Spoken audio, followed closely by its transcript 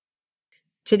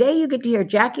Today you get to hear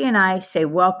Jackie and I say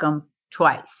welcome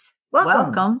twice.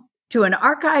 Welcome to an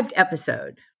archived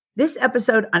episode. This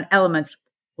episode on elements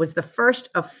was the first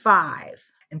of 5.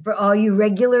 And for all you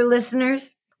regular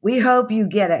listeners, we hope you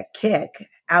get a kick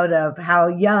out of how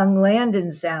young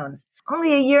Landon sounds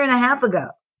only a year and a half ago.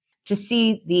 To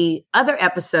see the other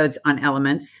episodes on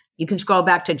elements, you can scroll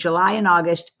back to July and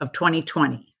August of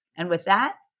 2020. And with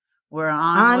that, we're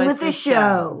on with the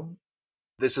show.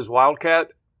 This is Wildcat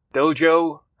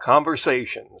Dojo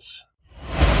Conversations.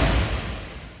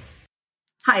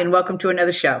 Hi, and welcome to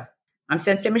another show. I'm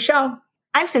Sensei Michelle.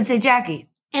 I'm Sensei Jackie.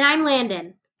 And I'm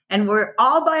Landon. And we're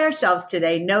all by ourselves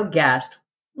today, no guest.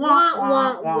 Wah,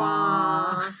 wah,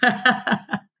 wah.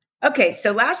 Okay,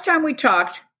 so last time we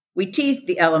talked, we teased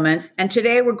the elements, and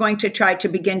today we're going to try to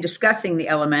begin discussing the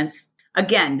elements.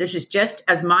 Again, this is just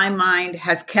as my mind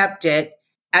has kept it,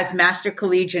 as Master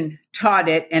Collegian taught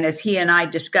it, and as he and I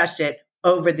discussed it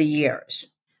over the years.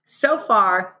 So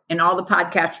far, in all the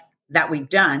podcasts that we've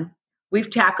done,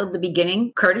 we've tackled the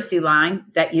beginning courtesy line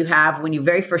that you have when you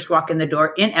very first walk in the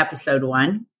door in episode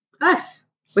 1. Us.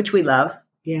 Which we love.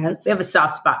 Yes. We have a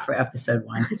soft spot for episode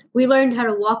 1. We learned how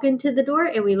to walk into the door,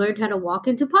 and we learned how to walk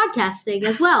into podcasting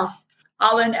as well.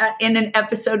 All in an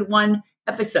episode 1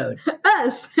 episode.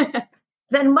 Us.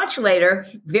 Then much later,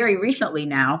 very recently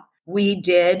now, we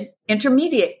did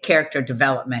intermediate character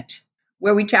development,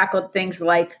 where we tackled things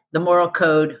like the moral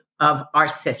code of our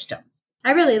system.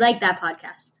 I really like that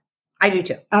podcast. I do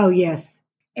too. Oh, yes.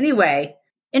 Anyway,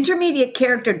 intermediate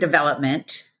character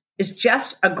development is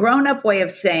just a grown-up way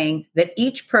of saying that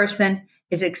each person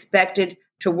is expected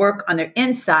to work on their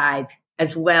insides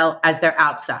as well as their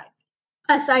outsides.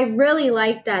 Us, I really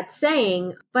like that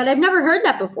saying, but I've never heard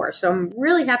that before, so I'm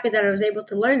really happy that I was able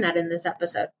to learn that in this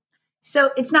episode.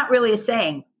 So it's not really a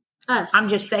saying. Us. I'm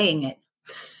just saying it.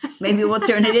 Maybe we'll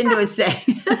turn it into a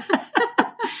saying.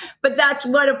 But that's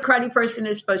what a karate person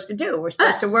is supposed to do. We're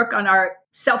supposed to work on our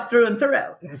self through and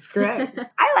through. That's correct.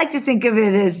 I like to think of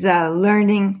it as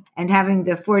learning and having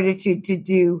the fortitude to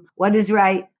do what is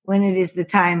right when it is the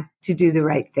time to do the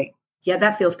right thing. Yeah,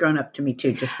 that feels grown up to me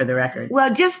too, just for the record.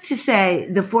 Well, just to say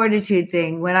the fortitude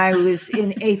thing, when I was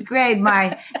in 8th grade,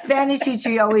 my Spanish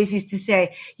teacher always used to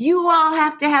say, you all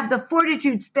have to have the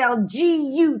fortitude spelled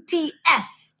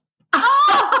G-U-T-S.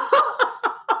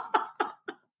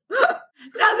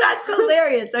 Now that's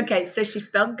hilarious. Okay, so she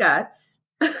spelled guts.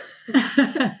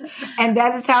 And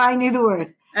that is how I knew the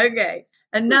word. Okay,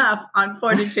 enough on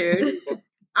fortitude.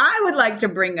 I would like to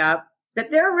bring up that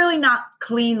there are really not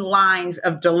clean lines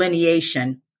of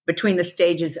delineation between the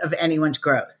stages of anyone's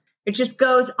growth. It just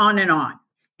goes on and on.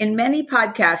 In many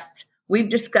podcasts, we've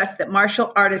discussed that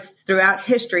martial artists throughout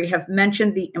history have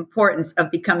mentioned the importance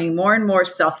of becoming more and more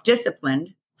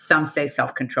self-disciplined, some say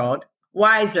self-controlled,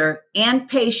 wiser, and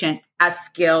patient as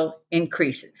skill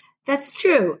increases. That's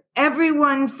true.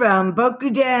 Everyone from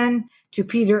Bokuden to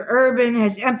Peter Urban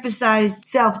has emphasized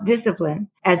self-discipline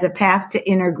as a path to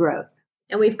inner growth.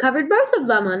 And we've covered both of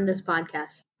them on this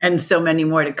podcast. And so many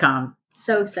more to come.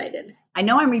 So excited. I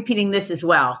know I'm repeating this as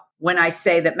well when I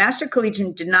say that Master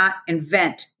Collegian did not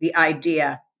invent the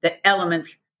idea that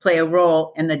elements play a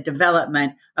role in the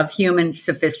development of human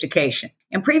sophistication.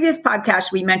 In previous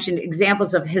podcasts, we mentioned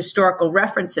examples of historical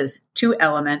references to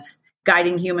elements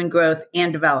guiding human growth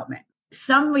and development.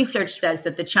 Some research says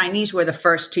that the Chinese were the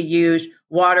first to use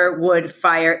water, wood,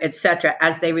 fire, etc.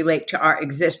 as they relate to our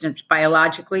existence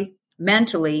biologically,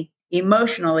 mentally,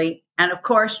 emotionally, and of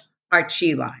course, our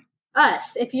chi line.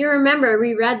 Us, if you remember,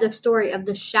 we read the story of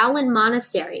the Shaolin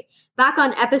Monastery back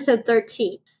on episode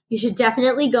 13. You should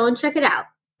definitely go and check it out.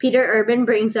 Peter Urban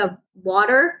brings up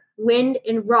water, wind,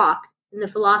 and rock in the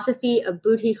philosophy of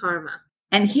Bodhidharma.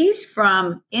 And he's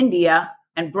from India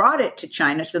and brought it to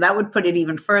China, so that would put it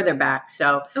even further back.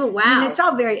 So, oh, wow. I mean, it's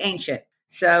all very ancient.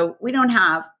 So we don't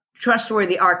have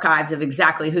trustworthy archives of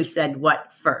exactly who said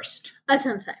what first.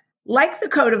 Sensei. Like the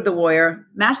Code of the Warrior,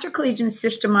 Master Collegian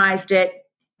systemized it.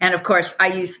 And of course, I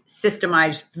use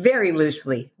systemized very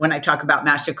loosely when I talk about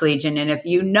Master Collegian. And if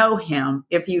you know him,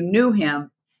 if you knew him,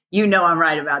 you know I'm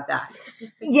right about that.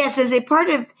 Yes, as a part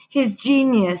of his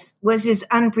genius was his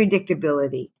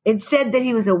unpredictability. It said that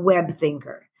he was a web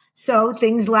thinker. So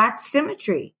things lacked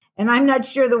symmetry. And I'm not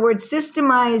sure the word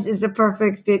systemize is a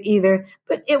perfect fit either,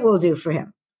 but it will do for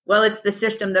him. Well, it's the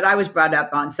system that I was brought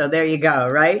up on. So there you go,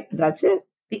 right? That's it.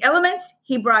 The elements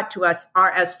he brought to us are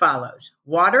as follows.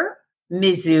 Water,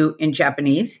 Mizu in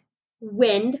Japanese.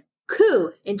 Wind,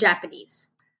 Ku in Japanese.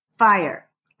 Fire,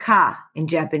 Ka in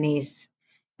Japanese.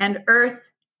 And earth,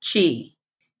 Chi.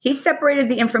 He separated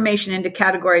the information into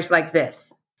categories like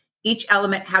this. Each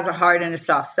element has a hard and a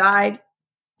soft side.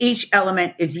 each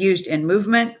element is used in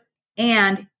movement,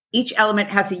 and each element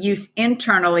has a use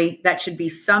internally that should be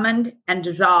summoned and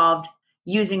dissolved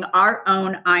using our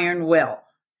own iron will.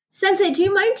 Sensei, do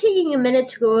you mind taking a minute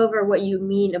to go over what you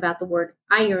mean about the word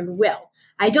iron will?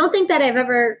 I don't think that I've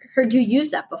ever heard you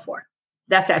use that before.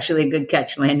 That's actually a good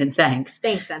catch, Landon. Thanks.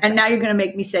 Thanks, Sensei. And now you're going to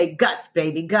make me say guts,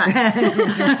 baby, guts.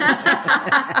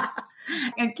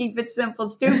 And keep it simple,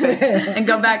 stupid, and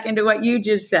go back into what you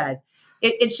just said.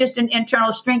 It's just an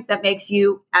internal strength that makes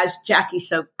you, as Jackie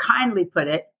so kindly put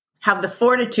it, have the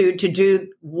fortitude to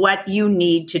do what you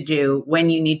need to do when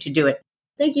you need to do it.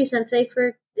 Thank you, Sensei,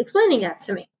 for explaining that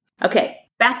to me. Okay,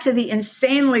 back to the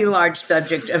insanely large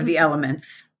subject of the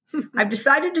elements. I've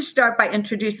decided to start by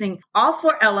introducing all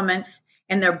 4 elements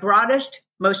in their broadest,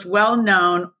 most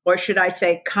well-known, or should I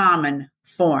say common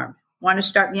form. Want to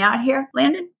start me out here,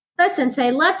 Landon? Sensei,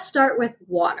 let's start with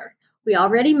water. We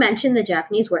already mentioned the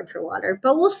Japanese word for water,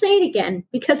 but we'll say it again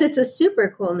because it's a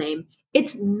super cool name.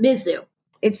 It's Mizu.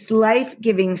 Its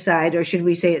life-giving side, or should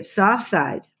we say its soft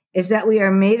side, is that we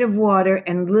are made of water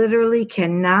and literally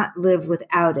cannot live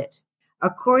without it.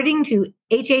 According to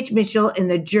H. Mitchell in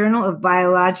the Journal of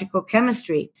Biological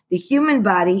Chemistry, the human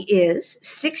body is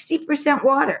 60%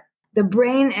 water. The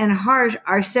brain and heart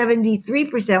are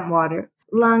 73% water,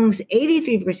 lungs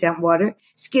 83% water,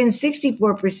 skin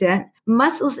 64%,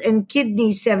 muscles and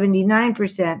kidneys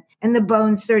 79%, and the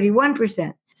bones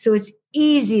 31%. So it's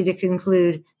easy to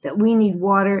conclude that we need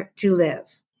water to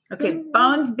live. Okay,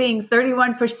 bones being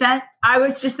 31%. I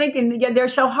was just thinking, yeah, they're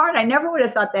so hard. I never would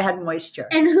have thought they had moisture.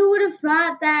 And who would have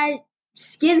thought that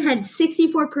skin had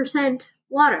 64%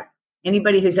 water?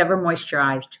 Anybody who's ever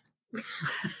moisturized.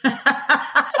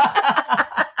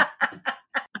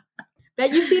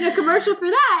 Bet you've seen a commercial for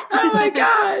that. Oh my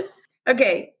God.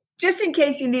 Okay, just in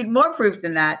case you need more proof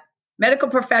than that, medical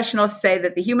professionals say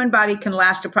that the human body can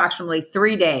last approximately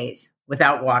 3 days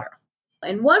without water.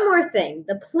 And one more thing,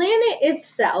 the planet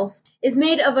itself is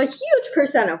made of a huge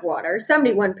percent of water,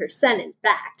 71% in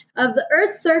fact, of the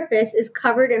Earth's surface is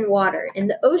covered in water, and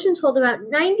the oceans hold about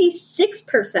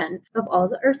 96% of all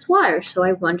the Earth's water. So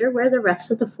I wonder where the rest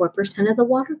of the 4% of the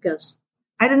water goes.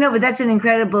 I don't know, but that's an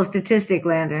incredible statistic,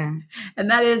 Landon.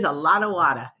 And that is a lot of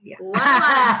water. Yeah.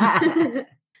 Water.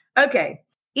 Okay,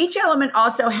 each element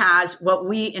also has what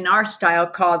we in our style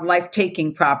called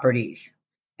life-taking properties.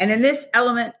 And in this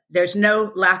element, there's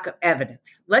no lack of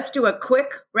evidence. Let's do a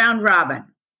quick round robin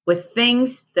with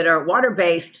things that are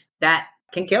water-based that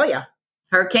can kill you.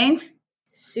 Hurricanes?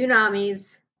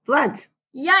 Tsunamis. Floods.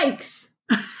 Yikes.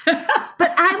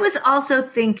 But I was also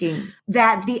thinking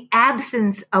that the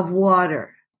absence of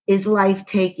water is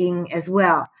life-taking as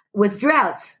well, with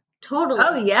droughts. Totally.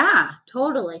 Oh, yeah.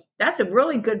 Totally. That's a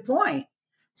really good point.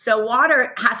 So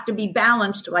water has to be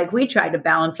balanced like we try to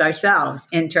balance ourselves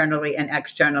internally and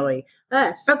externally.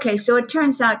 Us. Okay, so it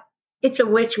turns out it's a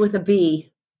witch with a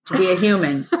bee to be a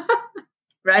human,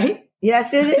 right?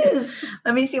 Yes, it is.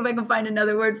 Let me see if I can find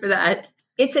another word for that.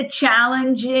 It's a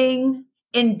challenging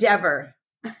endeavor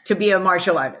to be a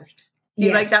martial artist. Do you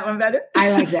Yes. like that one better?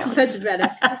 I like that one. Much better.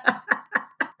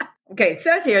 Okay, it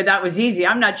says here that was easy.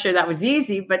 I'm not sure that was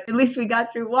easy, but at least we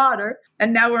got through water,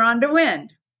 and now we're on to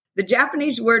wind. The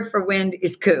Japanese word for wind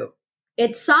is ku.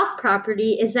 Its soft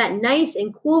property is that nice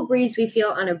and cool breeze we feel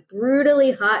on a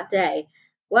brutally hot day.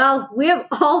 Well, we have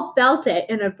all felt it,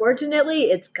 and unfortunately,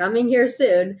 it's coming here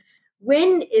soon.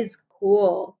 Wind is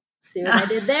cool. See what I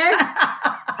did there?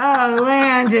 Oh,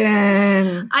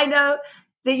 Landon. I know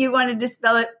that you wanted to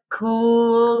spell it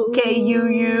cool,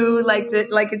 K-U-U, like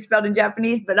it's spelled in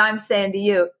Japanese, but I'm saying to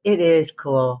you, it is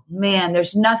cool. Man,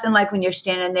 there's nothing like when you're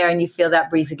standing there and you feel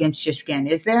that breeze against your skin,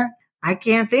 is there? I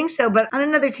can't think so, but on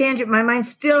another tangent, my mind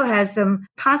still has some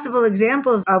possible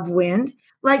examples of wind.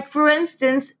 Like, for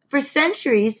instance, for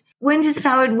centuries, wind has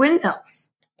powered windmills.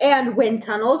 And wind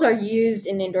tunnels are used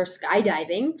in indoor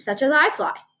skydiving, such as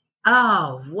iFly.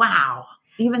 Oh, wow.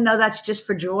 Even though that's just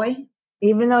for joy?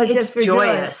 Even though it's just for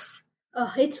joyous.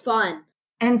 Oh, it's fun.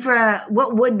 And for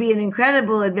what would be an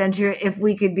incredible adventure if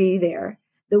we could be there,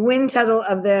 the wind tunnel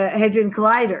of the Hadron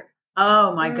Collider.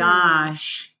 Oh, my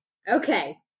gosh.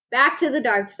 Okay, back to the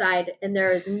dark side, and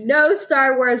there is no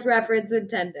Star Wars reference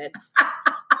intended.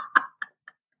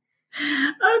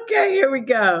 Okay, here we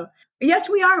go. Yes,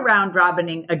 we are round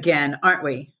robining again, aren't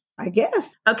we? I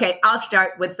guess. Okay, I'll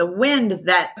start with the wind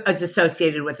that is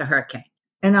associated with a hurricane.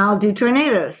 And I'll do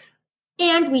tornadoes.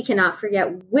 And we cannot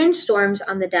forget windstorms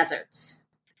on the deserts.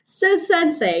 So,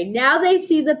 Sensei, now they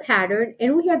see the pattern,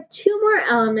 and we have 2 more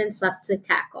elements left to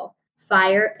tackle,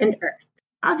 fire and earth.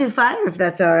 I'll do fire if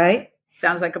that's all right.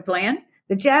 Sounds like a plan.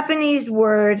 The Japanese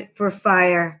word for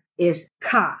fire is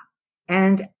ka,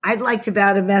 And I'd like to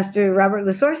bow to Master Robert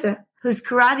Lasorsa, whose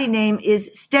karate name is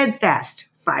Steadfast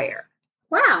Fire.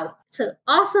 Wow. It's an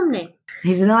awesome name.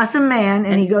 He's an awesome man,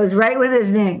 and he goes right with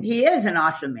his name. He is an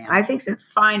awesome man. I think so.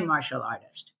 Fine martial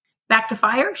artist. Back to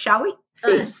fire, shall we?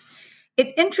 Us.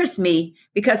 It interests me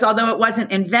because although it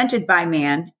wasn't invented by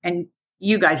man, and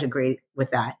you guys agree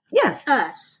with that, Yes.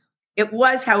 Us. it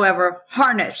was, however,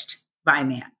 harnessed by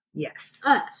man. Yes.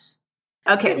 Us.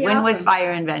 Okay, Pretty when was awesome.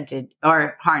 fire invented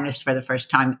or harnessed for the first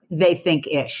time? They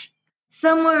think-ish.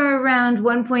 Somewhere around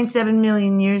 1.7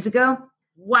 million years ago,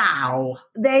 Wow.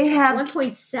 they have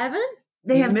 1.7?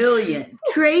 they have million.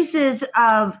 traces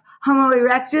of Homo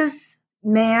erectus,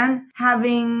 man,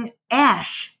 having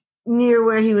ash near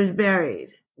where he was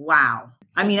buried. Wow.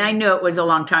 I mean, I knew it was a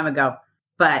long time ago,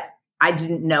 but I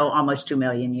didn't know almost 2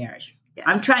 million years. Yes.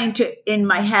 I'm trying to, in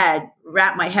my head,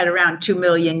 wrap my head around 2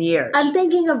 million years. I'm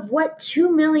thinking of what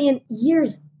 2 million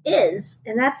years is,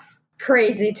 and that's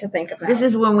crazy to think about. This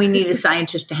is when we need a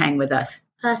scientist to hang with us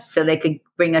Us. so they could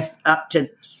bring us up to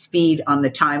speed on the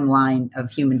timeline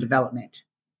of human development.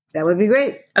 That would be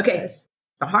great. Okay,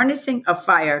 the harnessing of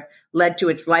fire led to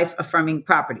its life-affirming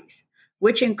properties,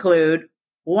 which include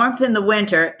warmth in the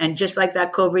winter, and just like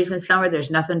that cool breeze in summer, there's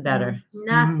nothing better.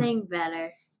 Nothing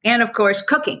better. And of course,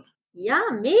 cooking.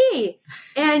 Yummy.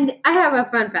 And I have a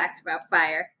fun fact about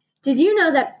fire. Did you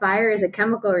know that fire is a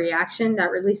chemical reaction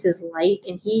that releases light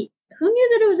and heat? Who knew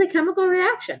that it was a chemical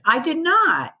reaction? I did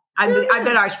not. I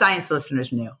bet our science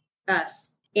listeners knew.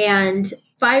 Us. And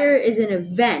fire is an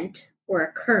event or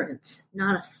occurrence,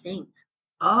 not a thing.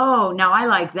 Oh, now I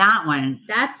like that one.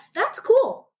 That's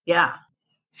cool. Yeah.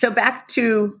 So back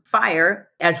to fire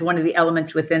as one of the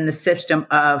elements within the system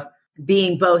of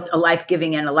being both a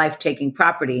life-giving and a life-taking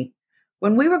property.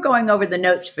 When we were going over the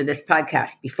notes for this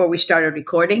podcast before we started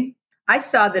recording, I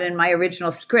saw that in my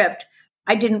original script,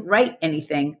 I didn't write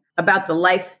anything about the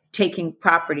life-taking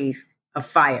properties of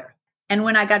fire. And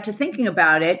when I got to thinking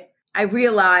about it, I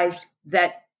realized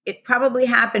that it probably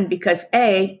happened because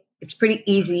A, it's pretty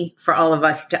easy for all of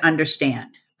us to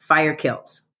understand. Fire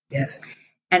kills. Yes.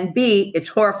 And B, it's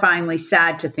horrifyingly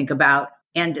sad to think about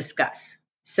and discuss.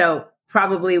 So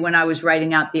probably when I was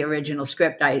writing out the original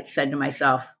script, I said to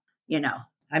myself,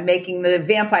 I'm making the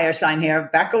vampire sign here.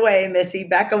 Back away, Missy,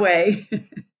 back away.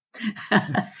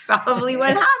 That's probably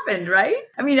what happened, right?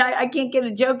 I mean, I can't get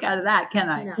a joke out of that, can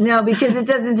I? No, because it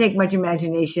doesn't take much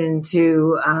imagination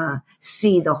to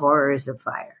see the horrors of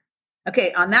fire.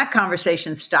 Okay, on that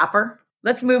conversation stopper,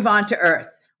 let's move on to Earth.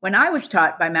 When I was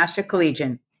taught by Master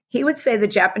Collegian, he would say the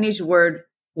Japanese word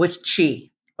was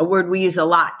chi, a word we use a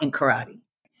lot in karate.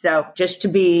 So just to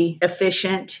be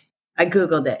efficient, I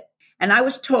Googled it. And I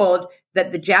was told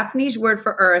that the Japanese word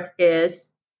for Earth is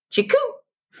chiku.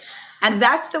 And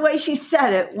that's the way she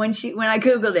said it when I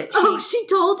Googled it. She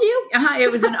told you?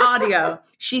 It was an audio.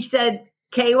 She said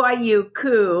KYU,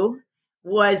 ku,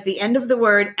 was the end of the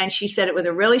word. And she said it with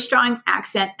a really strong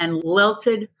accent and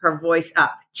lilted her voice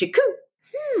up. Chiku.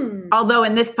 Although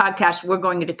in this podcast, we're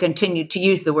going to continue to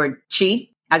use the word chi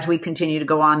as we continue to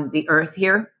go on the earth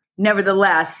here.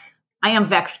 Nevertheless, I am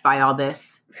vexed by all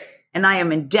this, and I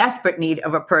am in desperate need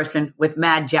of a person with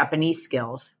mad Japanese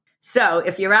skills. So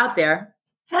if you're out there,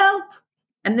 help.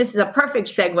 And this is a perfect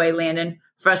segue, Landon,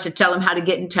 for us to tell them how to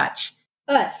get in touch.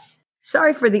 Us.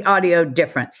 Sorry for the audio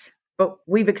difference, but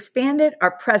we've expanded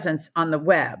our presence on the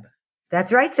web.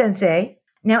 That's right, Sensei.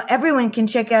 Now everyone can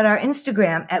check out our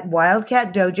Instagram at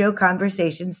Wildcat Dojo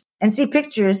Conversations and see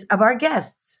pictures of our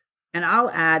guests. And I'll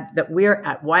add that we're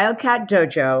at Wildcat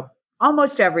Dojo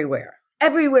almost everywhere.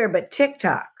 Everywhere but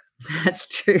TikTok. That's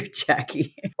true,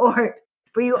 Jackie. Or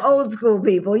for you old school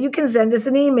people, you can send us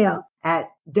an email at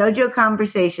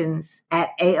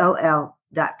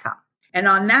dojoconversations@aol.com. And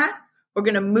on that, we're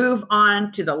going to move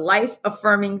on to the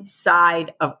life-affirming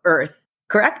side of Earth.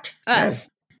 Correct? Us.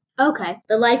 Okay.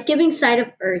 The life-giving side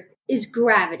of Earth is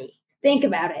gravity. Think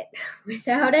about it.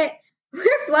 Without it,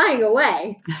 we're flying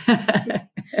away.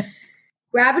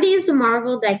 Gravity is the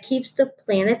marvel that keeps the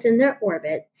planets in their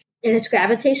orbit, and its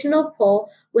gravitational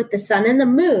pull with the sun and the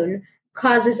moon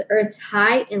causes Earth's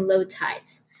high and low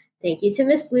tides. Thank you to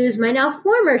Miss Blues, my now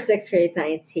former 6th grade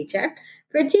science teacher,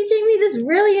 for teaching me this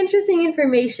really interesting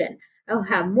information. I'll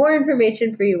have more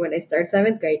information for you when I start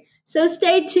 7th grade, so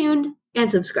stay tuned and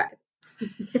subscribe.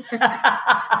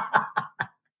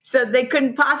 So they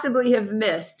couldn't possibly have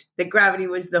missed that gravity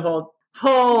was the whole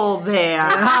pull there.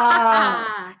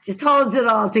 Just holds it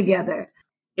all together.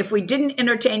 If we didn't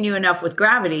entertain you enough with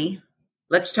gravity,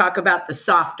 let's talk about the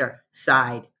softer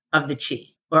side of the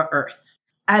chi, or Earth.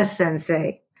 As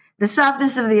Sensei, the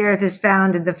softness of the Earth is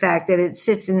found in the fact that it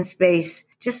sits in space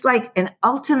just like an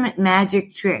ultimate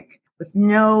magic trick with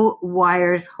no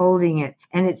wires holding it,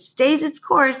 and it stays its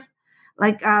course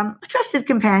like a trusted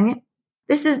companion.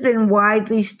 This has been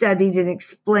widely studied and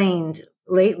explained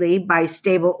lately by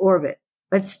Stable Orbit.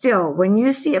 But still, when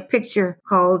you see a picture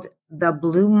called the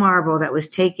Blue Marble that was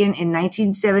taken in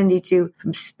 1972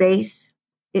 from space,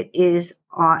 it is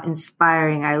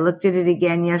awe-inspiring. I looked at it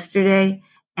again yesterday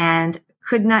and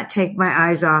could not take my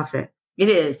eyes off it. It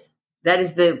is. That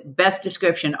is the best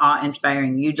description,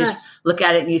 awe-inspiring. You just look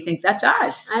at it and you think, that's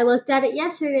us. I looked at it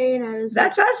yesterday and I was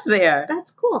That's us there.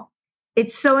 That's cool.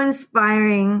 It's so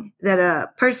inspiring that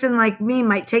a person like me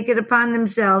might take it upon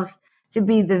themselves to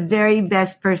be the very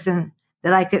best person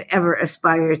that I could ever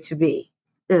aspire to be.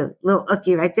 Ew, little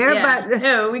ookie right there. Yeah. But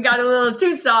Ew, we got a little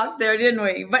too soft there, didn't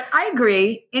we? But I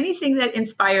agree. Anything that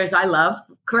inspires, I love.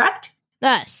 Correct?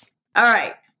 Thus. All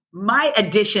right. My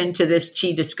addition to this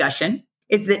chi discussion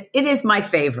is that it is my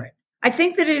favorite. I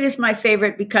think that it is my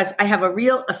favorite because I have a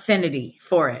real affinity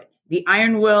for it. The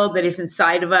iron will that is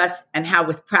inside of us, and how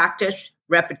with practice,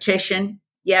 repetition,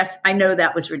 yes, I know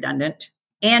that was redundant,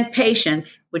 and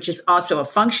patience, which is also a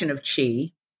function of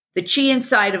chi, the chi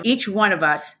inside of each one of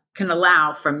us can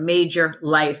allow for major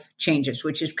life changes,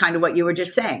 which is kind of what you were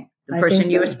just saying, the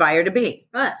person you aspire to be.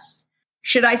 Us.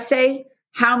 Should I say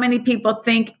how many people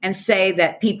think and say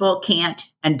that people can't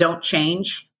and don't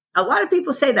change? A lot of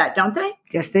people say that, don't they?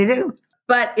 yes, they do.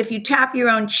 But if you tap your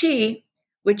own chi,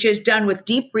 which is done with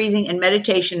deep breathing and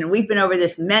meditation, and we've been over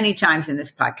this many times in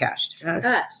this podcast, Yes.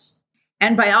 Us.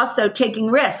 and by also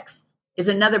taking risks is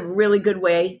another really good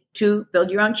way to build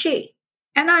your own chi.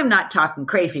 And I'm not talking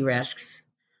crazy risks.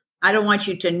 I don't want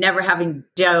you to never having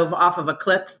dove off of a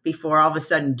cliff before all of a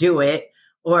sudden do it,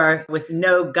 or with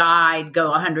no guide go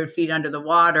 100 feet under the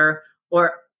water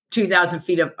or 2,000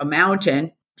 feet up a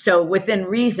mountain. So within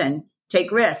reason,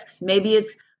 take risks. Maybe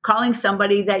it's calling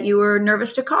somebody that you were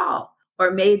nervous to call, or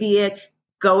maybe it's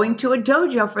going to a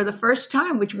dojo for the first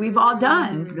time, which we've all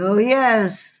done. Oh,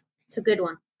 yes. It's a good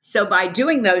one. So by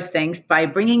doing those things, by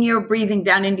bringing your breathing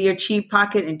down into your chi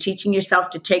pocket and teaching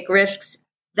yourself to take risks,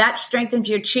 that strengthens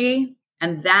your chi,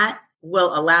 and that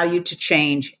will allow you to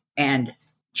change, and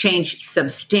change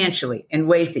substantially in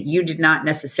ways that you did not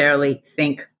necessarily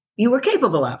think you were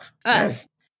capable of. Us.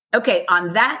 Okay,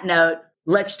 on that note,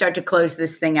 let's start to close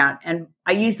this thing out. And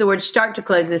I use the word start to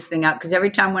close this thing out because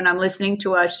every time when I'm listening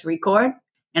to us record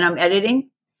and I'm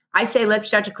editing, I say, let's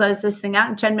start to close this thing out.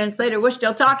 And 10 minutes later, we're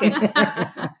still talking.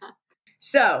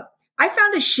 So I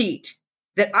found a sheet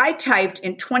that I typed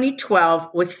in 2012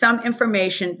 with some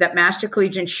information that Master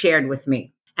Collegian shared with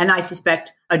me. And I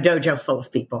suspect a dojo full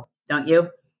of people, don't you?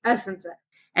 Us and Sensei.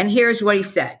 And here's what he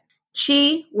said.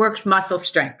 Chi works muscle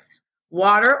strength.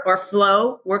 Water or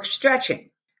flow works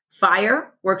stretching.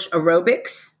 Fire works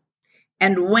aerobics.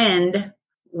 And wind,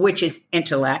 which is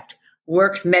intellect,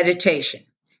 works meditation.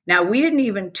 Now, we didn't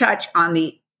even touch on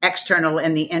the external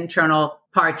and the internal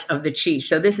parts of the chi.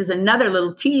 So this is another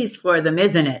little tease for them,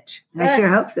 isn't it? I sure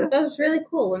hope so. That was really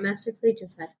cool what Master Collegian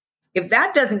said. If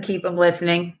that doesn't keep them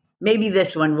listening, maybe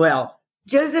this one will.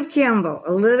 Joseph Campbell,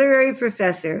 a literary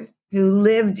professor who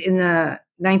lived in the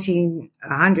 1900s,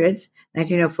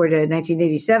 1904 to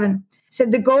 1987,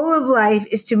 said the goal of life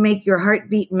is to make your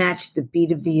heartbeat match the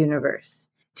beat of the universe,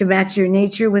 to match your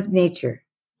nature with nature.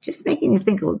 Just making you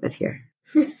think a little bit here.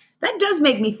 That does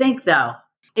make me think, though.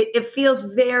 It feels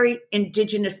very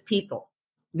indigenous people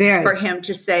Very. for him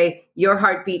to say your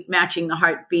heartbeat matching the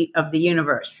heartbeat of the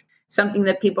universe. Something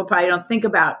that people probably don't think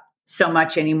about so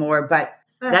much anymore, but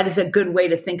that is a good way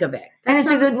to think of it. And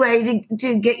it's a good way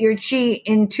to get your chi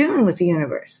in tune with the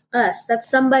universe. Us. That's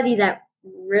somebody that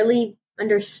really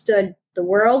understood the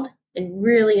world and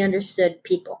really understood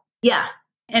people. Yeah.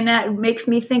 And that makes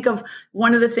me think of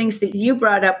one of the things that you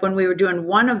brought up when we were doing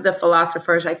one of the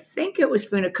philosophers, I think it was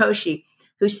Funakoshi,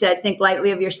 who said, think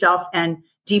lightly of yourself and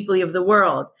deeply of the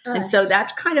world. Us. And so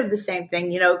that's kind of the same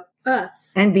thing, you know.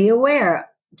 Us. And be aware,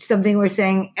 something we're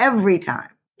saying every time.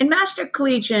 In Master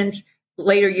Collegian's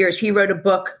later years, he wrote a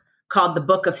book called The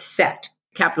Book of Set,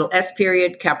 capital S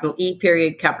period, capital E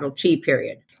period, capital T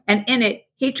period. And in it,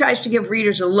 he tries to give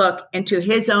readers a look into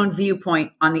his own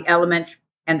viewpoint on the elements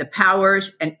and the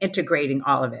powers and integrating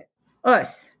all of it.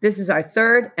 Us, this is our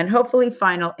third and hopefully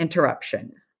final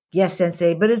interruption. Yes,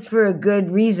 Sensei, but it's for a good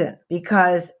reason.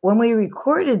 Because when we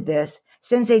recorded this,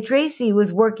 Sensei Tracy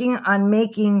was working on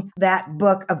making that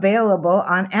book available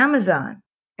on Amazon.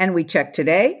 And we checked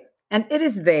today, and it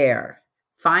is there.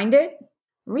 Find it,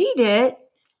 read it.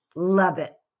 Love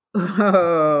it.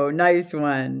 Oh, nice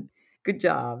one. Good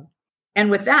job.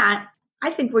 And with that,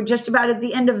 I think we're just about at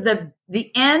the end of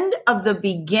the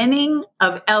beginning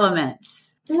of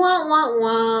Elements. Wah, wah,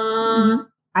 wah.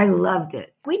 I loved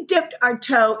it. We dipped our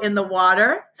toe in the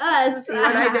water. Us. See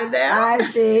what I did there? I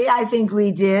see. I think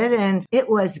we did. And it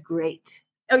was great.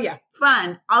 Oh, yeah.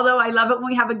 Fun. Although I love it when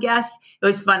we have a guest. It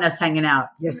was fun us hanging out.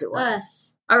 Yes, it was.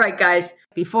 Us. All right, guys.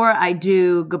 Before I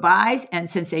do goodbyes and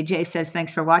Sensei Jay says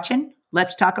thanks for watching,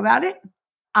 let's talk about it.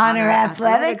 Honor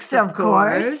Athletics, of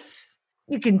course.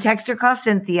 You can text or call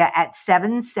Cynthia at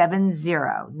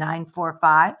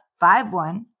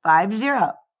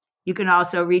 770-945-5150. You can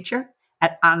also reach her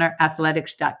at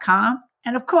honorathletics.com.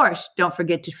 And of course, don't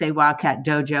forget to say Wildcat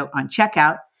Dojo on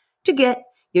checkout to get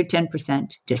your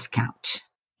 10% discount.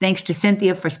 Thanks to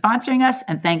Cynthia for sponsoring us,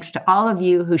 and thanks to all of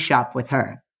you who shop with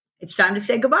her. It's time to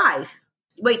say goodbyes.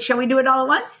 Wait, shall we do it all at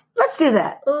once? Let's do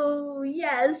that. Oh,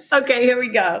 yes. Okay, here we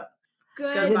go.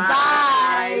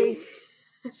 Goodbye.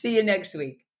 See you next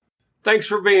week. Thanks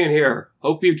for being here.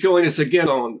 Hope you join us again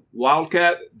on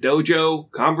Wildcat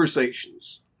Dojo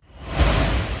Conversations.